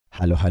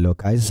Hello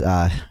guys.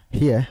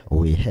 Here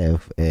we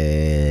have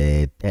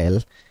a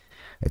Dell.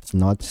 It's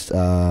not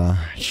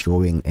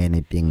showing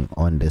anything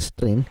on the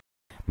screen,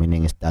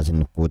 meaning it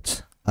doesn't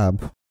put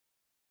up.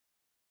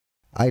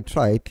 I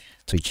tried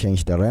to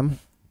change the RAM.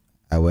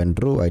 I went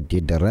through, I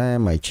did the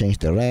RAM, I changed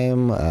the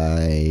RAM,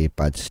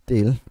 but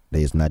still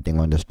there is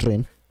nothing on the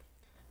screen.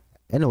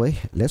 Anyway,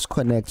 let's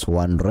connect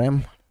one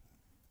RAM.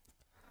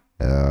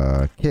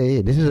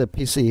 Okay, this is a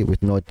PC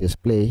with no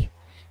display.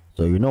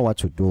 So you know what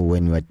to do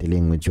when you are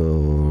dealing with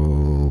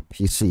your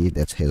PC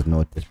that has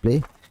no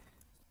display.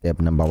 Step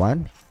number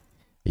one,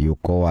 you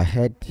go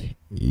ahead,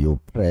 you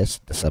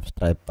press the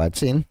subscribe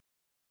button.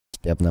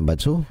 Step number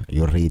two,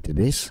 you read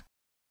this.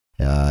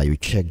 You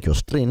check your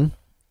screen.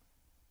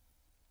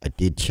 I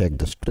did check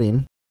the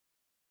screen.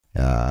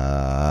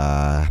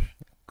 I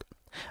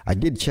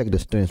did check the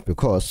screens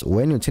because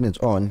when you turn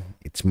it on,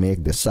 it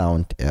makes the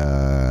sound,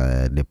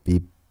 the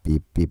beep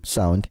beep beep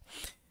sound.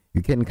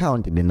 You can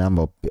count the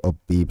number of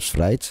beeps,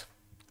 right?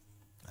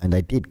 And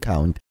I did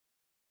count.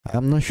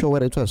 I'm not sure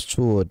whether it was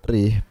 2 or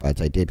 3,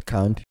 but I did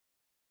count.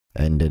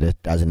 And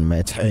it doesn't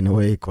matter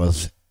anyway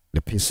because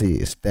the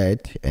PC is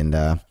dead. And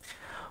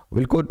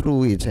we'll go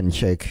through it and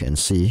check and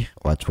see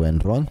what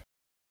went wrong.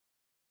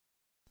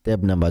 Step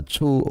number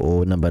 2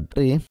 or number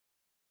 3,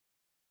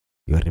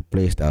 you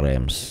replace the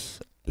RAMs.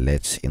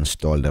 Let's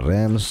install the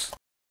RAMs.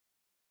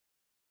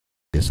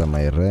 These are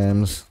my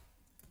RAMs.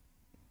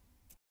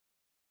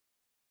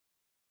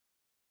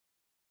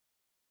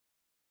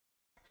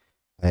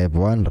 I have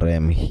one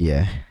RAM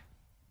here.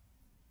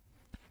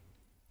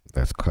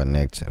 Let's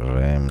connect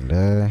RAM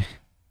there.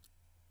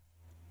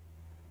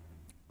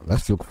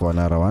 Let's look for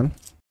another one.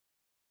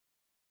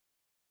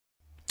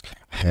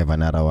 I have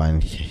another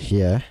one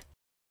here.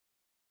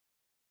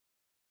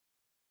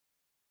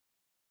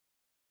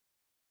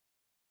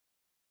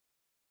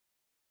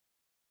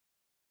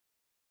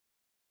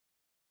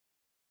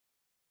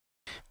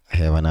 I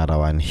have another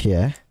one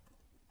here.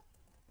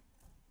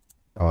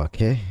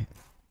 Okay.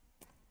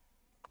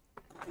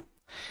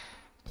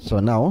 So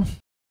now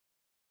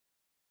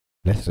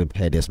let's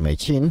repair this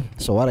machine.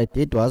 So what I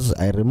did was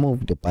I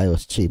removed the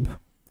BIOS chip.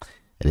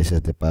 This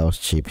is the BIOS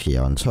chip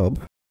here on top.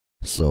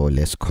 So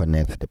let's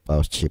connect the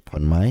BIOS chip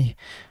on my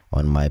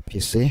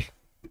PC.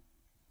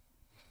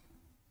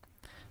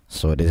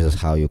 So this is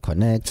how you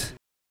connect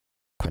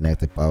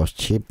the BIOS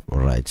chip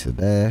right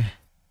there.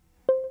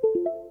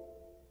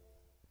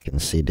 You can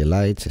see the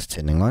light is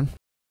turning on.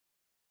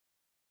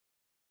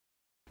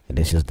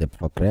 This is the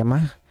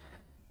programmer,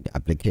 the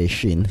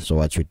application. So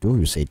what you do,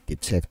 you say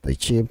detect the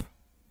chip,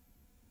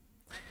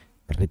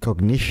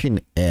 recognition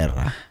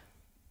error.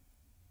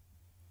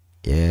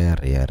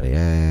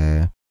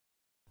 Yeah.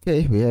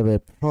 Okay, we have a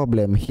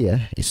problem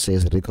here. It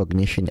says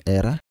recognition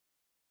error.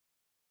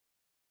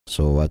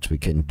 So what we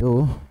can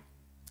do,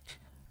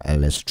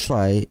 let's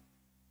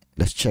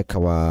check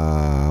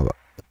our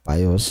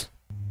BIOS.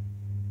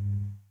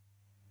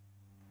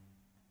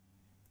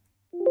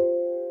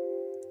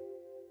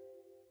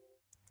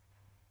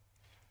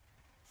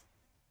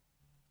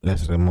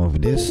 Let's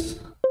remove this.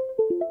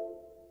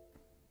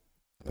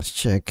 Let's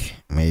check.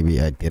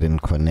 Maybe I didn't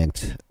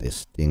connect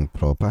this thing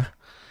proper.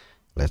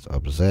 Let's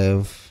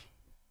observe.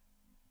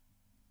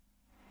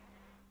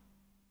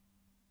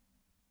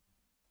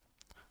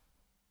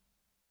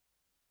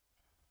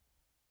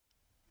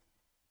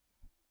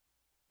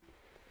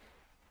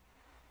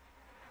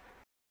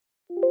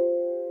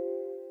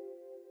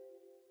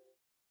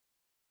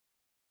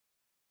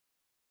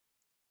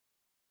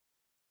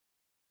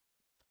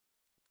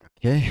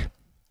 Okay.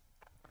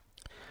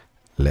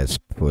 Let's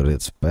put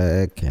it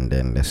back and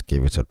then let's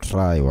give it a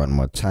try one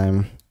more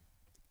time.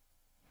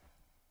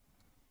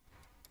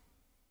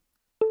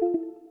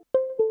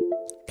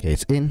 Okay,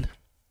 it's in.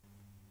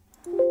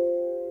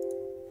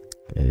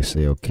 Okay,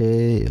 say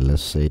okay.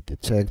 Let's say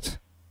detect.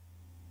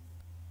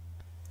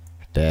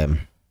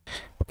 Damn.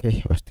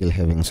 Okay, we're still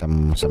having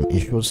some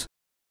issues.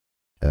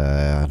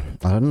 I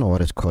don't know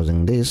what is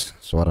causing this.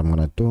 So what I'm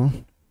gonna do,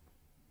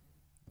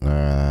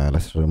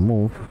 let's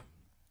remove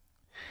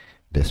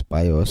this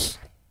BIOS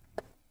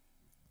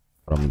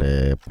from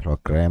the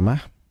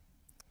programmer,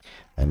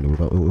 and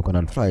we're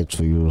gonna try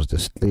to use the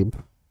sleep.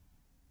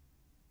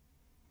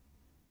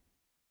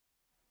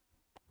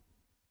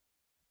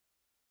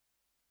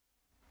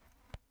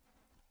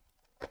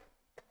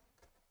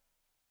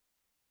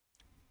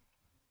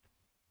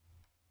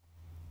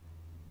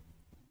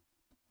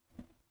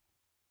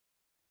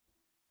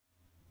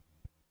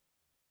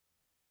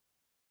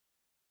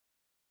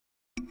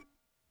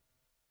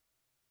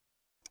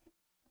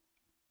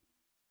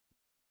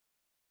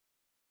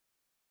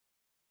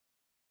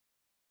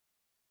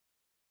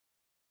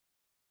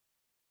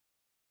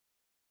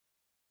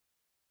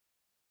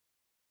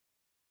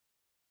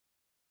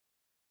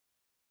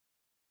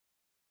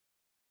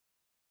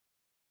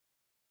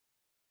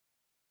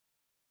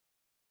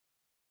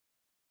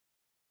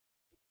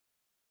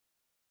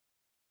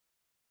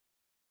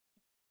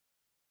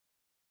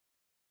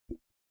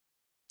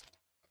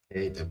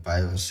 Okay, the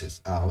BIOS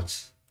is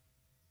out.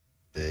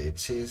 There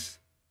it is.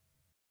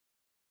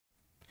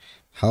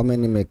 How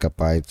many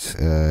megabytes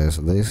is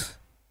this?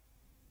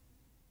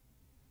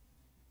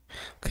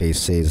 Okay, it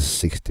says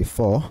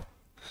 64.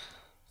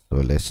 So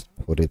let's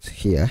put it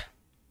here.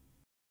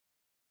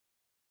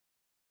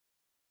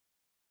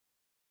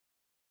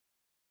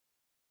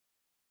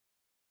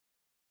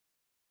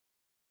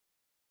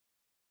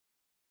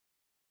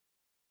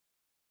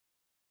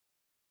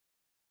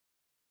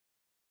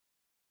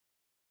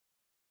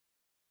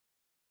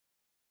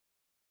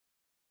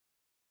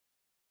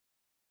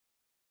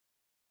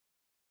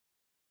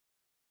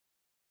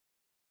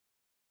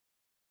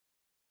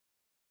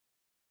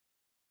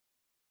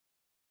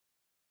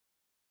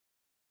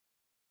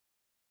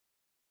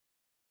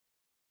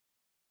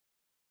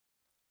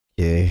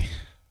 Okay,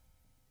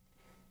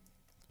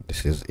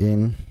 this is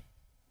in.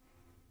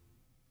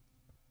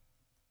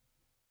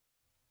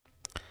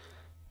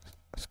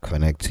 Let's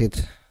connect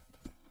it.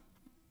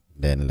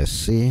 Then let's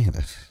see.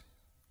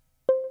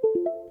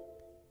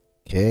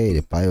 Okay,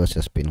 the BIOS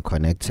has been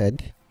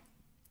connected.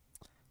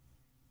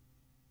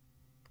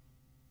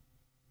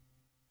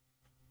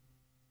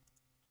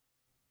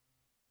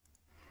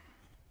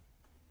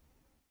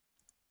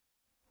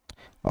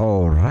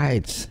 All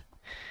right.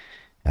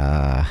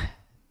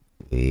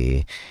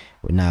 We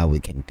now we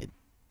can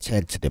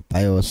check the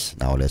BIOS.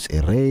 Now let's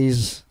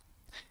erase.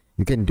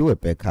 You can do a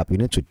backup. You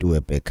need to do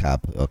a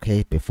backup,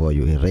 okay, before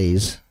you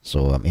erase.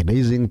 So I'm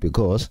erasing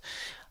because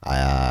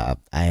I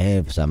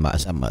have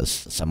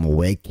some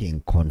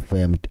working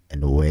confirmed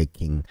and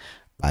working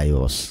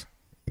BIOS.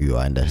 You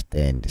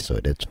understand? So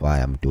that's why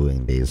I'm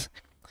doing this.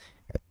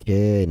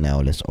 Okay,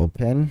 now let's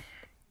open.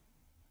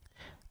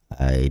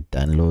 I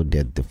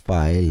downloaded the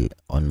file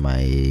on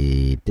my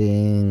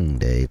thing.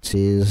 There it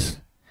is.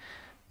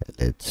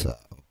 Let's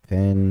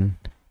open.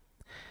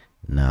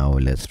 Now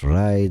let's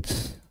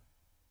write.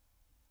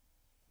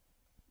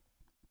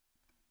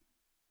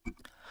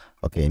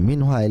 Okay,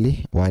 meanwhile,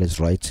 while it's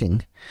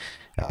writing,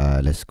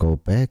 let's go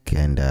back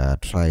and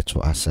try to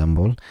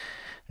assemble.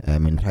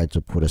 Try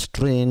to put a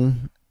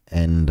string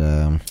and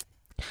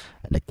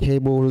the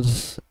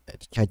cables,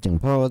 charging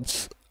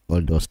ports,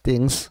 all those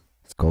things.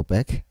 Let's go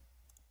back.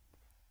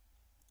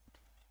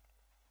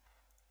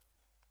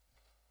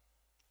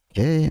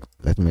 Okay,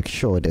 let's make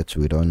sure that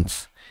we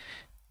don't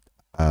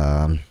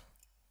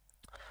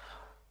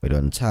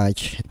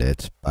touch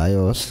that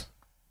BIOS.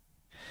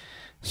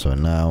 So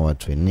now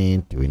what we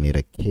need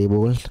a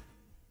cable.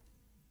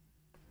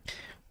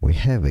 We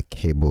have a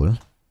cable.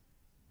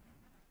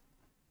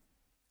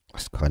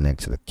 Let's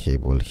connect the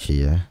cable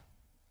here.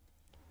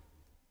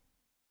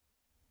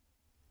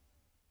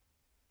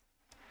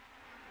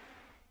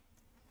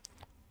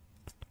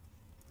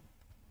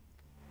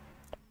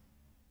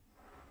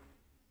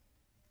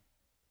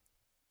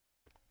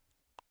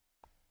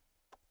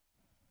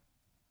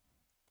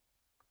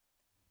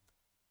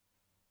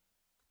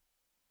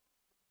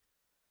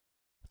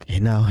 Okay,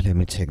 now let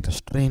me take the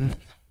string.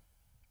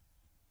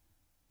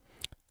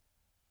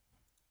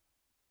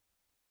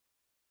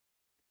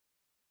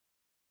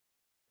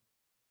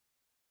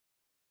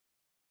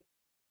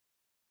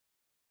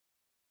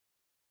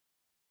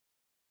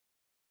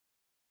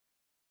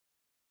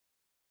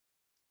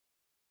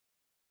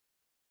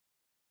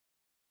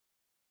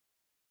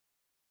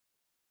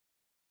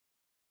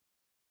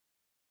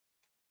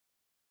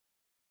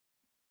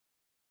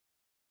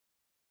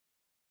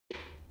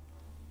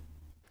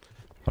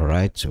 All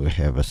right, so we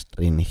have a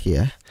string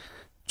here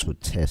to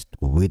test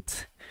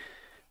width.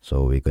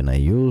 So we're gonna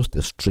use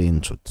the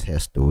string to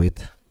test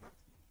width.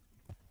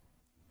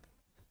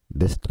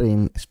 This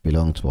string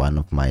belongs to one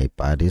of my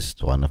buddies,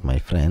 to one of my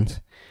friends.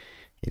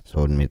 He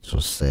told me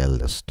to sell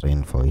the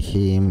string for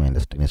him, and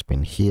the string has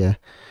been here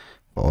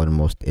for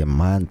almost a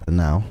month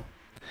now.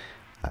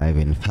 I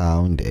haven't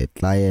found a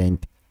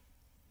client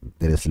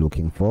that is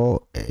looking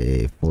for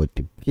a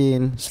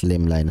 40-pin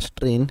slimline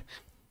string.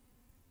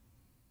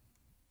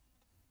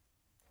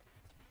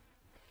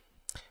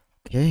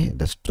 Okay,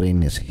 the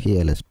string is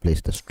here. Let's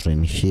place the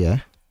string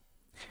here,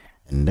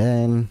 and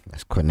then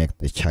let's connect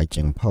the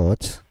charging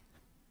port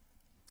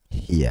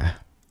here.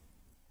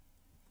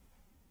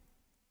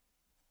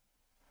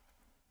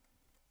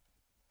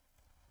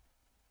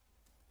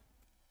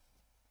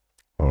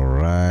 All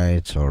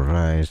right.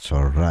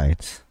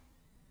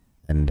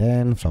 And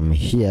then from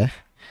here,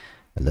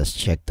 let's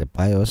check the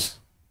BIOS.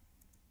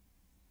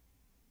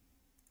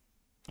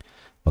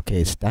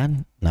 Okay, it's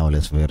done. Now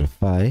let's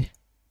verify.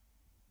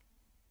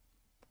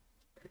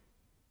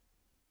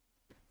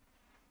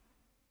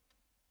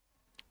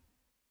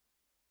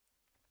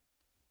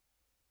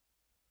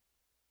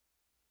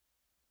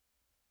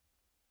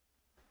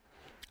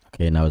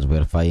 Okay, now it's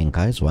verifying,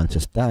 guys. Once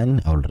it's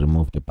done, I'll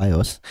remove the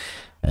BIOS,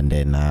 and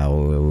then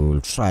we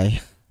will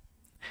try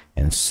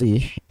and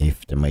see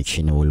if the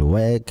machine will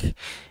work,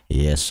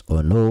 yes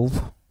or no.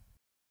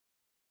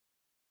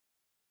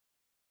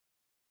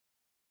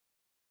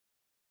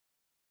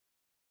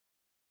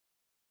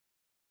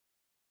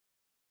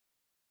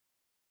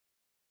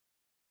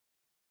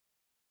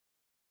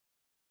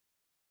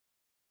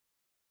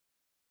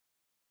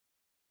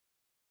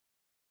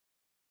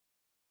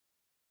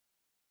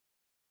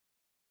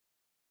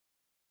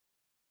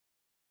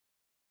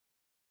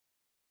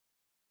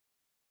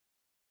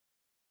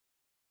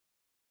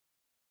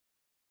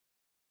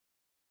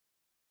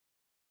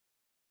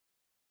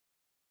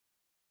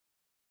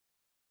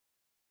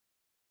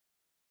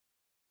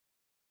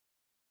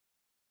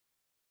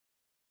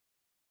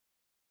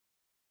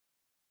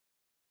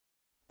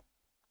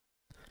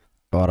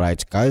 All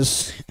right,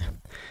 guys,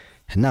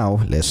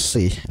 now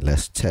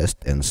let's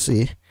test and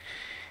see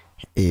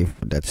if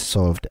that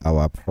solved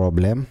our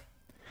problem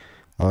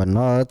or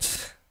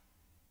not.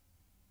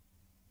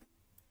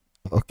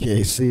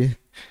 Okay, see,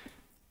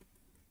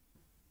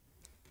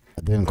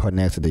 I didn't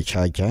connect the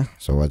charger.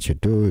 So what you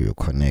do, you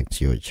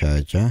connect your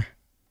charger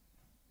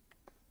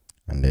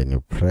and then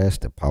you press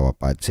the power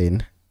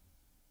button.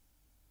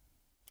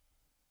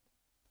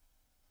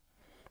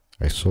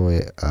 I saw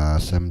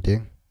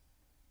something.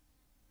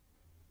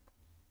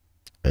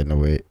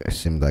 Anyway, it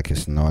seems like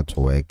it's not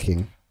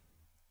working.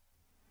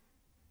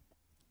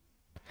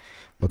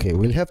 Okay,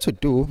 we'll have to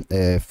do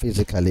a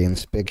physical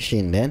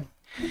inspection then.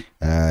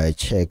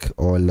 Check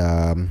all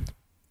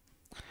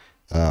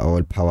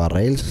power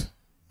rails,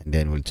 and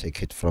then we'll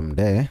take it from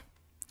there,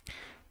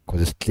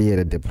 because it's clear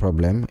that the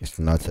problem is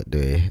not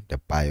the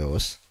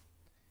BIOS.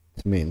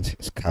 It means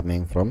it's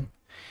coming from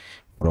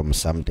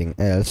something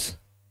else.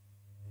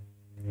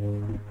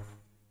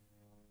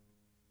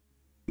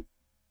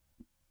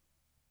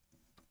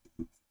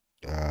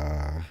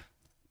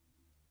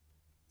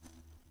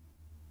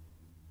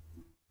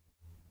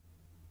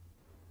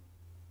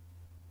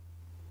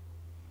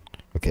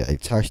 Okay, I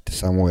touched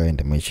somewhere and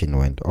the machine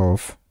went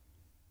off.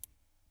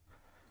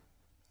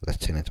 Let's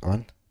turn it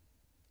on.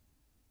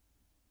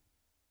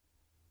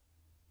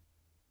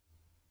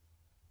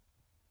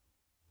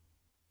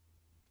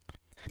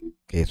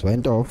 Okay, it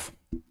went off.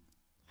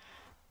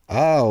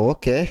 Oh,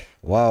 okay.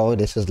 Wow,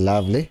 this is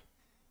lovely.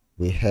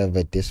 We have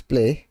a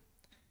display.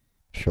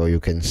 So you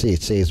can see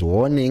it says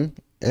warning,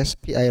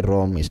 SPI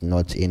ROM is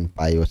not in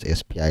BIOS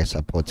SPI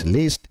support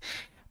list.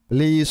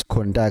 Please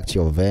contact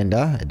your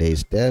vendor. There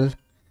is Dell.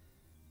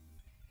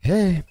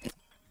 Hey,